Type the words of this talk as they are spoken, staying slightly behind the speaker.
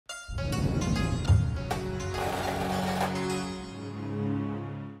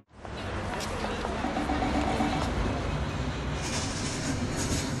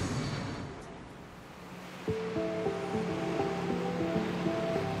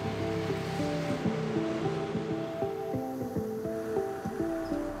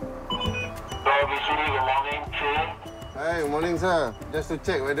Good morning, sir. Hi, good morning, sir. Just to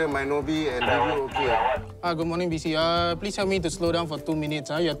check whether my Nobi and review okay. Good morning, BC. Please help me to slow down for 2 minutes.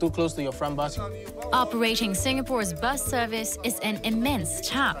 You're too close to your front bus. Operating Singapore's bus service is an immense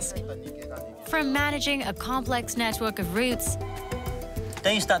task. From managing a complex network of routes,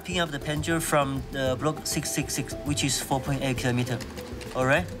 then you start picking up the passenger from block 666, which is 4.8 kilometer. All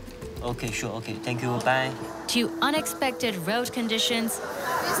right? Okay, sure. Okay, thank you. Bye. To unexpected road conditions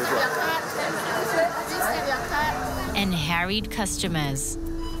and harried customers.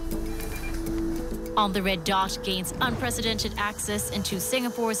 On the Red Dot gains unprecedented access into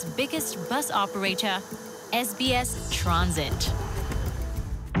Singapore's biggest bus operator, SBS Transit.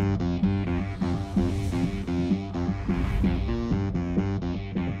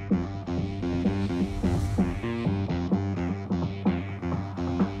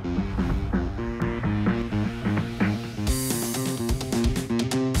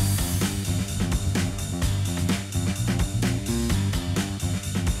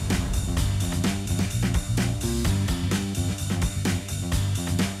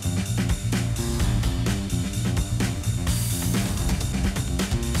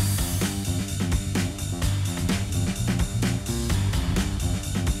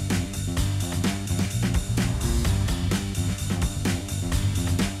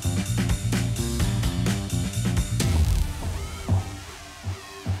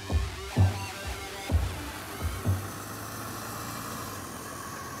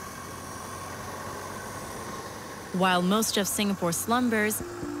 While most of Singapore slumbers,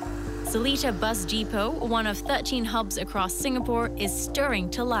 Seletar Bus Depot, one of 13 hubs across Singapore, is stirring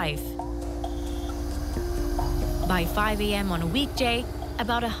to life. By 5 a.m. on a weekday,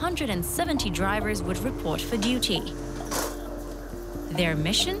 about 170 drivers would report for duty. Their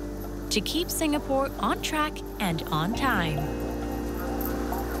mission? To keep Singapore on track and on time.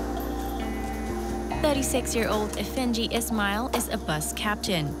 36-year-old Effendi Ismail is a bus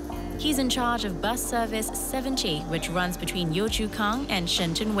captain. He's in charge of bus service 70, which runs between Yio Chu Kang and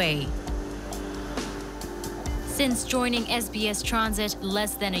Shenton Way. Since joining SBS Transit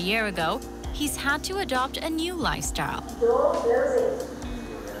less than a year ago, he's had to adopt a new lifestyle.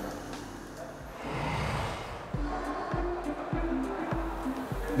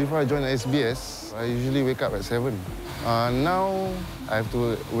 Before I joined SBS, I usually wake up at 7. Now, I have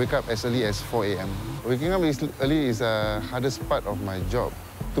to wake up as early as 4 a.m. Waking up early is the hardest part of my job.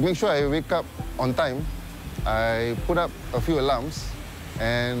 To make sure I wake up on time, I put up a few alarms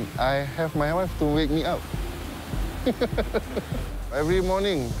and I have my wife to wake me up. Every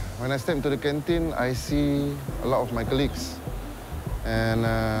morning, when I step into the canteen, I see a lot of my colleagues. And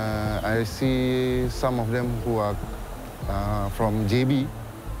I see some of them who are from JB.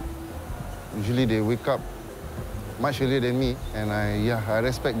 Usually they wake up much earlier than me, and I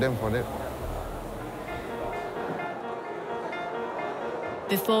respect them for that.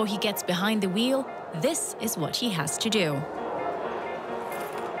 Before he gets behind the wheel, this is what he has to do.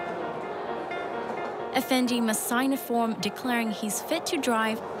 Effendi must sign a form declaring he's fit to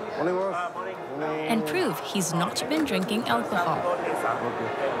drive and prove he's not been drinking alcohol.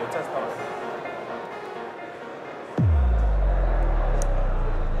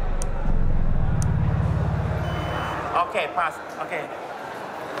 Okay, pass. Okay.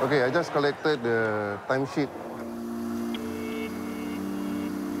 Okay, I just collected the timesheet.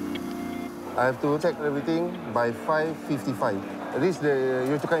 I have to check everything by 5:55. Reach the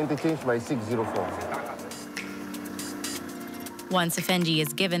Yio Chu Kang interchange by 6:04. Once Effendi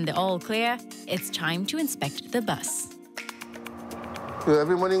is given the all clear, it's time to inspect the bus. So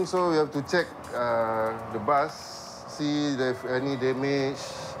every morning, we have to check the bus, see if any damage,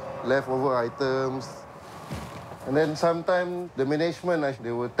 leftover items. And then sometimes the management,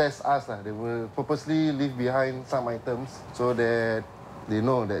 they will test us. They will purposely leave behind some items so that they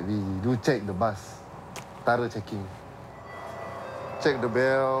know that we do check the bus, thorough checking. Check the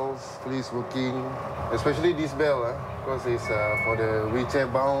bells, please working, especially this bell, because it's for the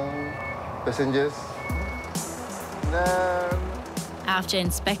wheelchair-bound passengers. Then, after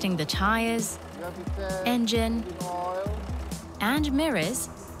inspecting the tires, engine, and mirrors,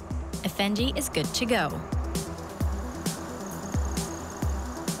 Effendi is good to go.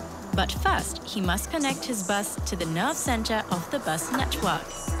 But first, he must connect his bus to the nerve center of the bus network.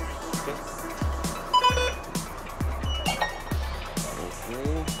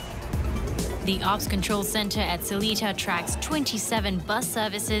 The Ops Control Center at Seletar tracks 27 bus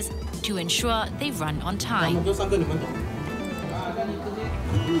services to ensure they run on time.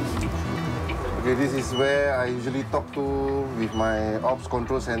 Okay, this is where I usually talk to with my Ops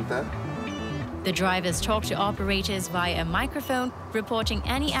Control Center. The drivers talk to operators via a microphone, reporting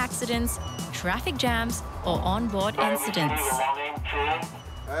any accidents, traffic jams, or onboard incidents.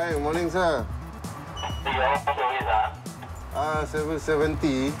 Hi, morning, sir.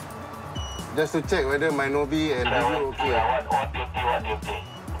 770. Just to check whether my Nobi and Bizu okay. What duty?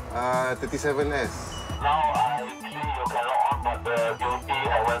 37S. Now I see you cannot on, but the duty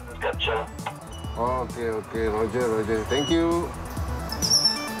I will capture. Oh, okay. Roger. Thank you.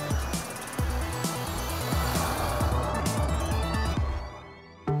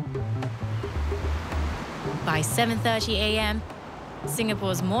 By 7:30 a.m.,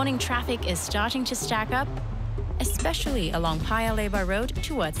 Singapore's morning traffic is starting to stack up, especially along Paya Lebar Road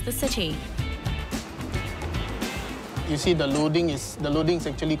towards the city. You see the loading is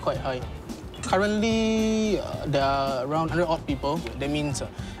actually quite high. Currently, there are around 100 odd people. That means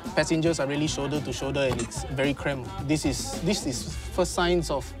passengers are really shoulder to shoulder and it's very cramped. This is first signs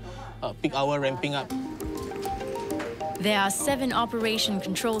of peak hour ramping up. There are 7 operation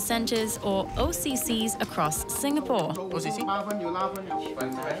control centers, or OCCs, across Singapore. OCC?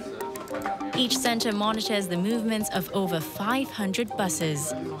 Each center monitors the movements of over 500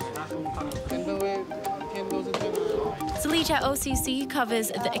 buses. Seletar OCC covers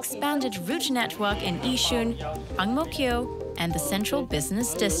the expanded route network in Yishun, Ang Mo Kio, and the Central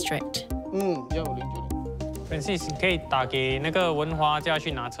Business District. Francis， 你可以打给那个文华，叫他去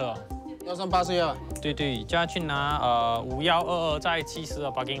拿车。 138岁啊？对，叫他去拿5122在70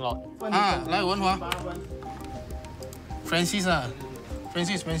的 parking lot。来文华。Francis 啊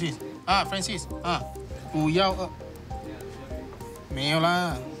 ，Francis 啊 ，Francis 啊，512。没有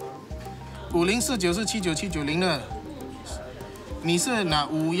啦，5049是79790的。你是拿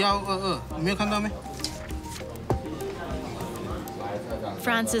5122，你没有看到没？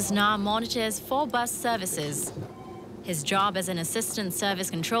 Francis Na monitors 4 bus services. His job as an assistant service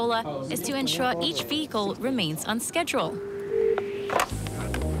controller is to ensure each vehicle remains on schedule.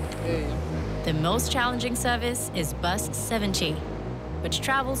 The most challenging service is Bus 70, which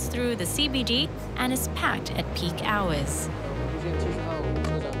travels through the CBD and is packed at peak hours.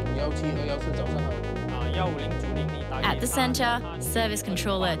 At the center, service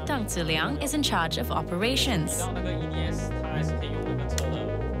controller Deng Ziliang is in charge of operations.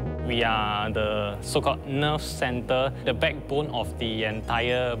 We are the so-called nerve center, the backbone of the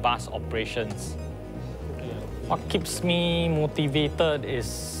entire bus operations. What keeps me motivated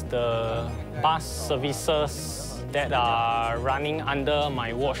is the bus services that are running under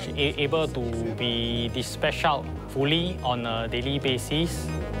my watch, able to be dispatched out fully on a daily basis.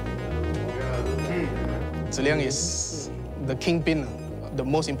 Ziliang is the kingpin, the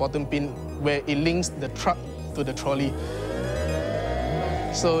most important pin, where it links the truck to the trolley.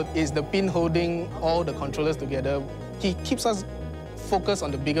 So it's the pin holding all the controllers together. He keeps us focused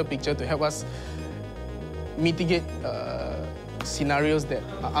on the bigger picture to help us mitigate scenarios that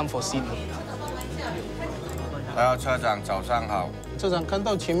are unforeseen. 车长早上好。车长看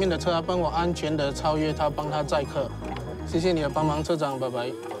到前面的车，帮我安全的超越他，帮他载客。谢谢你的帮忙，车长，拜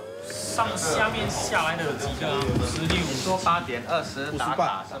拜。下面下来的几个56说8点20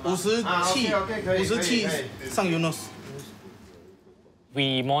打57上 Yunus。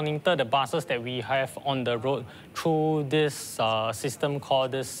 We monitor the buses that we have on the road through this system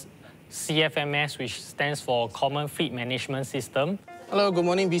called this CFMS, which stands for Common Fleet Management System. Hello, good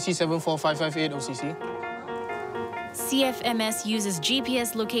morning, BC 74558 OCC. CFMS uses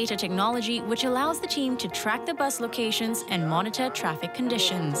GPS locator technology, which allows the team to track the bus locations and monitor traffic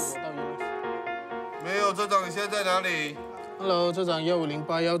conditions. 没有，车长，你现在在哪里 Hello， 车长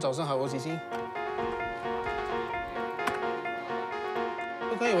15081，早上好 OCC。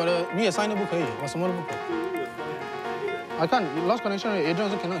 不可以，我的你也 sign 都不可以，我什么都不可以。I can't. Lost connection. Adrian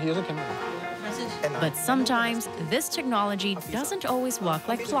also cannot. He also cannot. But sometimes this technology doesn't always work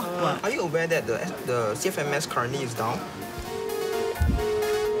like clockwork. Are you aware that the CFMS currently is down?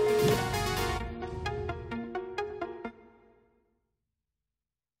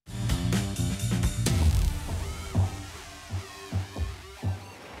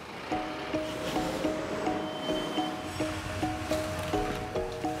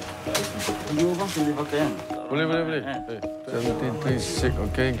 Boleh. 73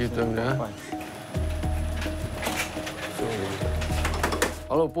 okay, kita dah.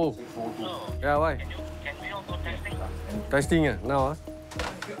 Hello, Po. Yeah, why? Testing now.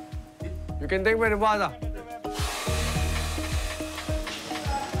 You can take away the bus.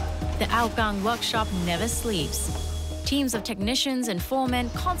 The Outgang workshop never sleeps. Teams of technicians and foremen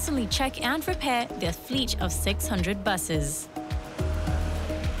constantly check and repair their fleet of 600 buses.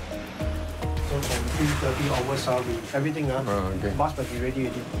 So from 3:30 onwards, everything, okay. bus must be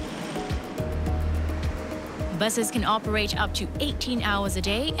ready. Buses can operate up to 18 hours a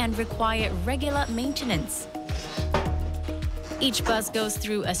day and require regular maintenance. Each bus goes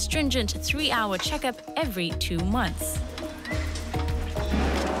through a stringent 3-hour checkup every 2 months.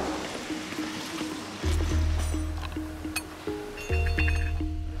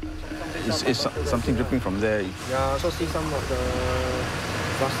 It's something dripping from there. Yeah, also see some of the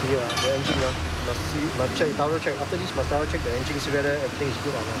bus here, the engine. Must check, thorough check. After this, must thorough check the engine, see whether everything is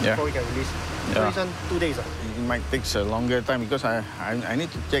good or not before we can release. So it's on 2 days. It might take a longer time because I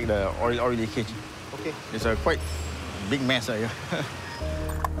need to check the oil leakage. Okay. It's a quite big mess here.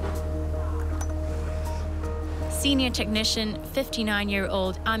 Senior technician,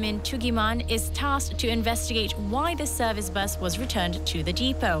 59-year-old Amin Tugiman is tasked to investigate why the service bus was returned to the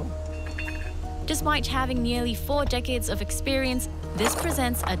depot. Despite having nearly 4 decades of experience, this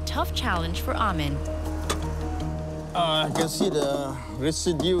presents a tough challenge for Amin. I can see the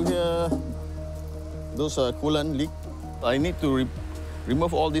residue here. Those are coolant leak. I need to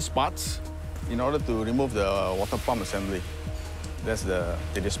remove all these parts in order to remove the water pump assembly. That's the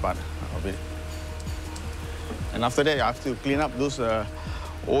tedious part of it. And after that, I have to clean up those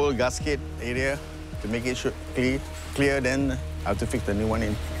old gasket area to make it clear. Then I have to fix the new one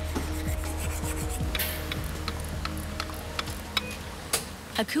in.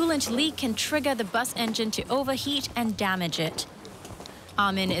 A coolant leak can trigger the bus engine to overheat and damage it.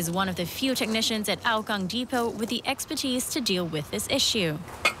 Amin is one of the few technicians at Aokang Depot with the expertise to deal with this issue.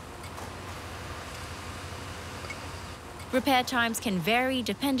 Repair times can vary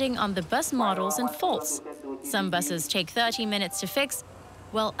depending on the bus models and faults. Some buses take 30 minutes to fix,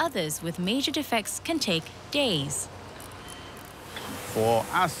 while others with major defects can take days. For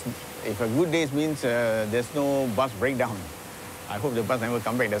us, if a good day means there's no bus breakdown. I hope the bus never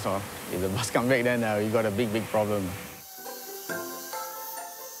come back, that's all. If the bus come back, then we got a big problem.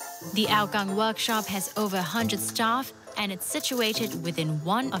 The Aokang workshop has over 100 staff, and it's situated within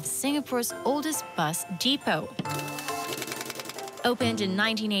one of Singapore's oldest bus depot. Opened in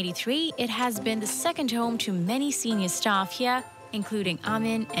 1983, it has been the second home to many senior staff here, including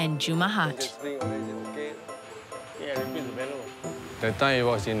Amin and Jumahat. That time it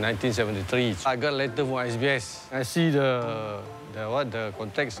was in 1973. I got a letter from SBS. I see the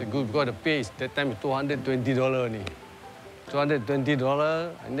contract's good because the pay is that time $220 only.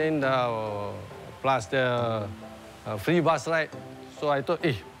 $220, and then plus the free bus ride. So I thought,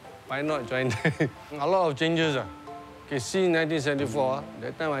 why not join? A lot of changes. Okay, since 1974,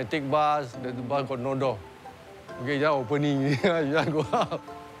 that time I take bus, the bus got no door. Okay, just opening, you just go out.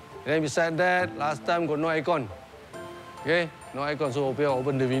 Then beside that, last time got no aircon. Okay, no aircon, so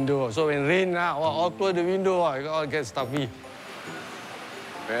open the window. So when rain, all close the window, all get stuffy.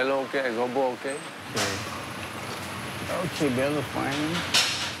 Bellow, okay, exhaust, okay. Okay, bellow, fine.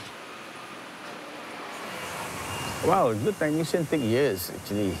 Wow, good technician take years,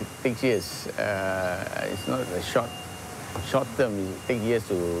 actually. It takes years. It's not a short term. It takes years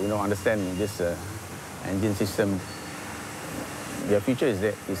to understand this engine system. The future is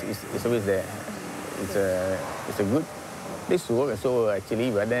there. It's always there. It's a good place to work. So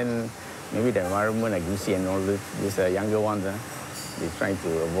actually, but then maybe the environment, like you see, and all these younger ones, they're trying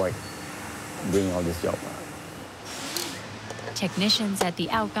to avoid doing all this job. Technicians at the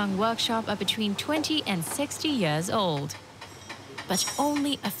Aokang workshop are between 20 and 60 years old. But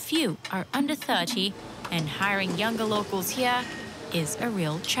only a few are under 30, and hiring younger locals here is a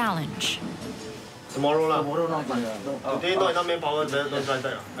real challenge. Tomorrow, today not enough manpower, don't drive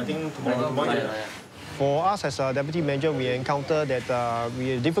back. I think tomorrow. For us as a deputy manager, we encounter that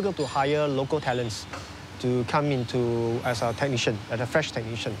it's difficult to hire local talents to come into as a technician, as a fresh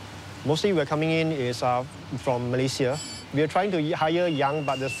technician. Mostly we're coming in is from Malaysia. We are trying to hire young,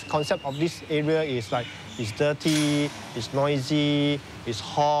 but the concept of this area is like it's dirty, it's noisy, it's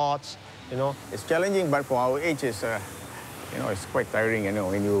hot. It's challenging, but for our age, it's quite tiring.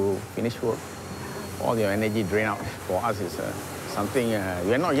 When you finish work, all your energy drain out. For us, it's something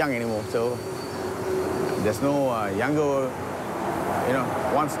we're not young anymore, so there's no younger,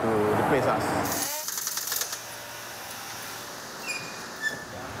 wants to replace us.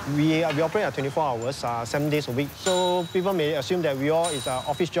 We operate at 24 hours, 7 days a week. So people may assume that we all is an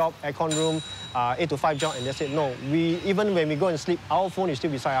office job, aircon room, 8 to 5 job, and that's it. No, even when we go and sleep, our phone is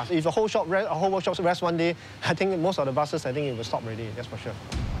still beside us. If the whole workshop rest one day, I think most of the buses, I think it will stop already, that's for sure.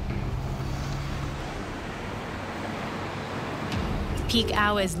 Peak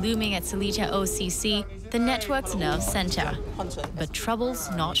hours looming at Seletar OCC, the network's nerve center. But trouble's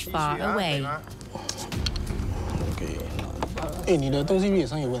not far away. 你的东西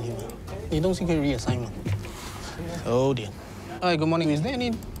reassign 有问题吗？你东西可以 reassign 吗？Oh dear. Hi, good morning. Is there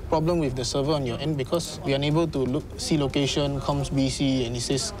any problem with the server on your end because we're unable to see location, comms BC, and it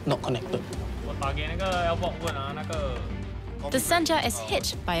says not connected. The center is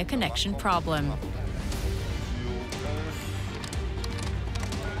hit by a connection problem.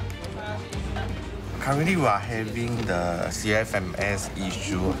 Currently, we are having the CFMS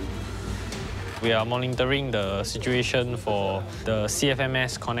issue. We are monitoring the situation for the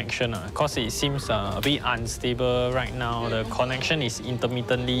CFMS connection because it seems a bit unstable right now. The connection is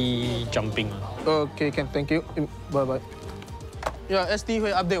intermittently jumping. Okay, thank you. Bye-bye. Yeah, ST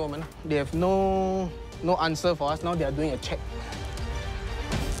will update woman. They have no answer for us. Now they are doing a check.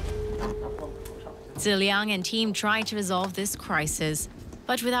 Ziliang and team try to resolve this crisis.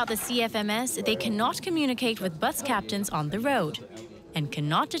 But without the CFMS, they cannot communicate with bus captains on the road and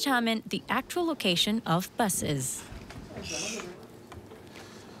cannot determine the actual location of buses.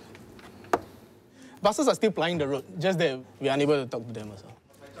 Buses are still plying the road, just that we are unable to talk to them also.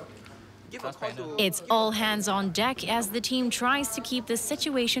 It's all hands on deck as the team tries to keep the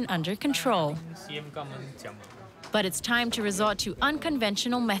situation under control. But it's time to resort to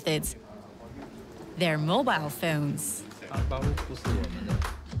unconventional methods. Their mobile phones.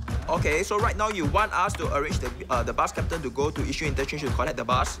 Okay, so right now you want us to arrange the bus captain to go to issue interchange to collect the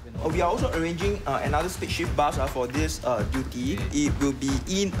bus. We are also arranging another speed shift bus for this duty. It will be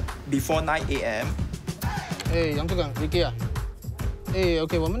in before 9 a.m. Hey, 杨主管 Ricky 啊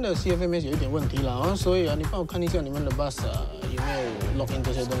，OK， 我们的 CFMS 有一点问题啦，所以你帮我看一下你们的 bus 有没有 log in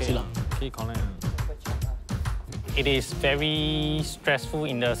这些东西啦。可以 connect。It is very stressful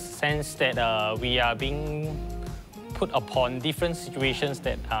in the sense that we are being put upon different situations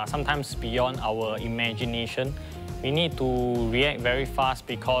that are sometimes beyond our imagination. We need to react very fast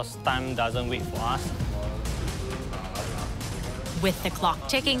because time doesn't wait for us. With the clock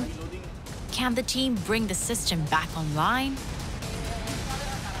ticking, can the team bring the system back online?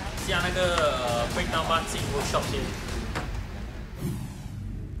 下那个breakdown bus进 workshop 先。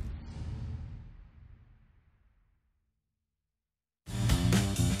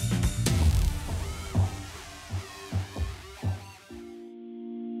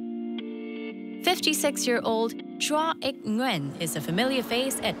56-year-old Chua Ik Nguyen is a familiar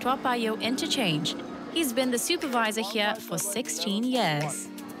face at Toa Payoh Interchange. He's been the supervisor here for 16 years.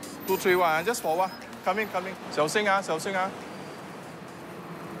 231, just forward. Coming. 小心啊，小心啊。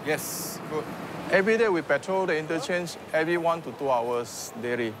Yes, good. Every day we patrol the interchange every 1 to 2 hours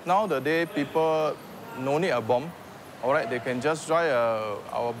daily. Nowadays, people no need a bomb. All right, they can just drive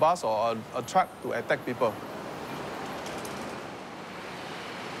our bus or a truck to attack people.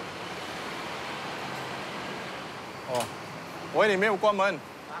 哦，我以为你没有关门，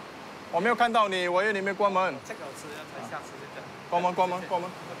我没有看到你，我以为你没关门。这个是才下次这个。关门。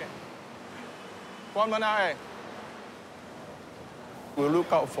OK。关门啊，哎。We'll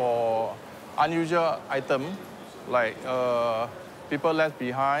look out for unusual item like people left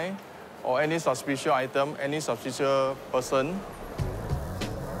behind or any suspicious item, any suspicious person.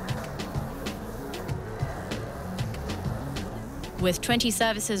 With 20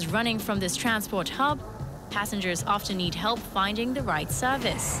 services running from this transport hub, passengers often need help finding the right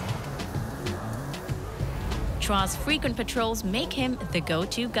service. Chua's frequent patrols make him the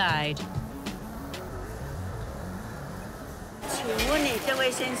go-to guide. 请问你这位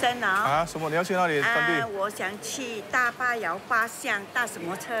先生啊？什么？你要去哪里？我想去大巴窑8巷，搭什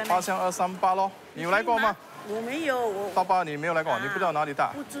么车呢？8巷238咯。你有来过吗？我没有，大巴你没有来过，你不知道哪里搭？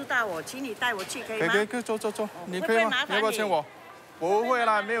不知道，请你带我去可以吗？可以，走。你可以吗？你要不要牵我？不会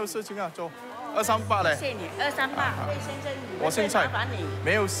啦，没有事情啊，走。238嘞。谢谢你，238，魏先生，我现在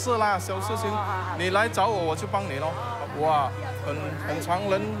没有事啦，小事情，你来找我，我就帮你咯。哇，很长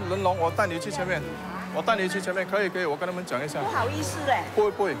人龙，我带你去前面。可以，我跟他们讲一下。不好意思嘞。不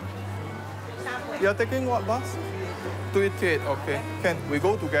会。You're taking what bus? 28, okay. Can we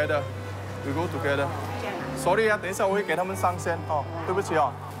go together? Sorry 啊，等一下我会给他们上线哦，对不起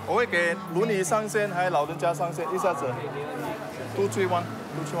哦，我会给轮椅上线，还有老人家上线，一下子。231，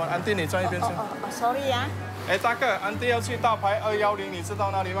安迪你站一边先。Sorry 啊。哎，大哥，安迪要去大牌210，你知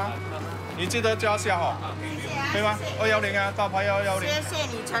道哪里吗？你记得加下哦，可以吗？210啊，大牌210。谢谢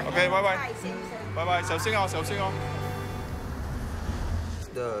你传。OK， 拜拜，小心哦。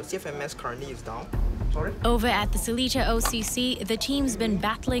The CFMS currently is down. Sorry? Over at the Seletar OCC, the team's been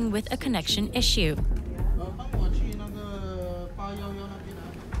battling with a connection issue.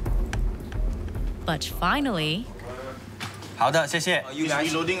 But finally... 好的，谢谢。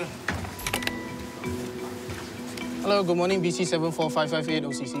Loading. Hello, good morning, BC 74558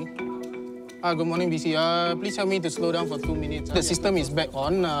 OCC. Good morning, BC. Please help me to slow down for 2 minutes. The system is back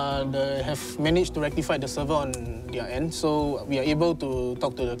on. They have managed to rectify the server on their end, so we are able to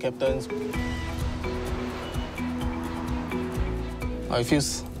talk to the captains. It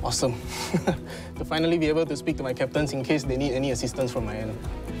feels awesome to finally be able to speak to my captains in case they need any assistance from my end.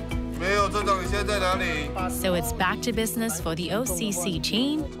 So it's back to business for the OCC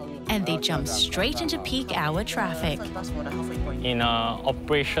team, and they jump straight into peak hour traffic. In an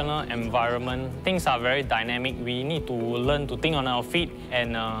operational environment, things are very dynamic. We need to learn to think on our feet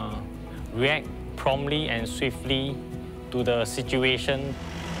and react promptly and swiftly to the situation.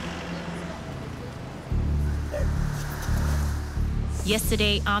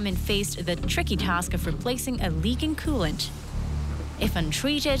 Yesterday, Armin faced the tricky task of replacing a leaking coolant. If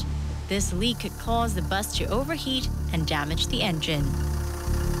untreated, this leak could cause the bus to overheat and damage the engine.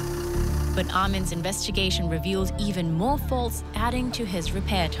 But Armin's investigation revealed even more faults, adding to his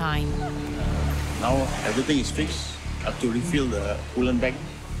repair time. Now everything is fixed. I have to refill the coolant bag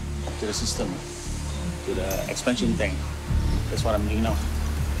to the system, to the expansion tank. That's what I'm doing now.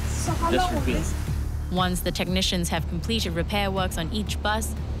 So how long will this? Once the technicians have completed repair works on each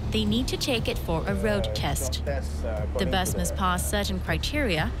bus, they need to take it for a road test. The bus must pass certain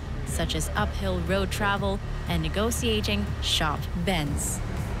criteria, such as uphill road travel and negotiating sharp bends.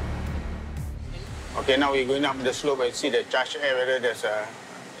 Okay, now we're going up the slope and see the charged air, whether there's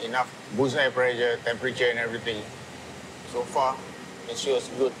enough boost air pressure, temperature and everything. So far, it shows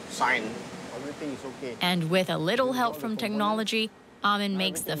good sign. Everything is okay. And with a little help from technology, Armin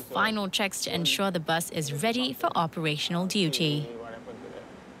makes the final checks to ensure the bus is ready for operational duty.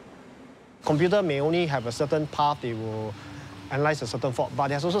 Computer may only have a certain path they will analyze a certain fault, but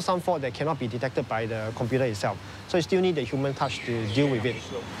there's also some fault that cannot be detected by the computer itself. So you still need the human touch to deal with it.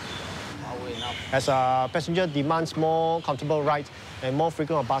 As a passenger demands more comfortable rides and more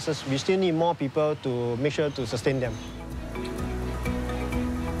frequent buses, we still need more people to make sure to sustain them.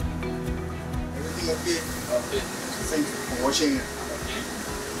 Everything okay? Okay. Thanks for watching.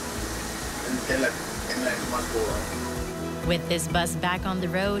 Can let one go. With this bus back on the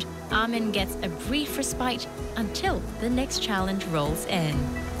road, Armin gets a brief respite until the next challenge rolls in.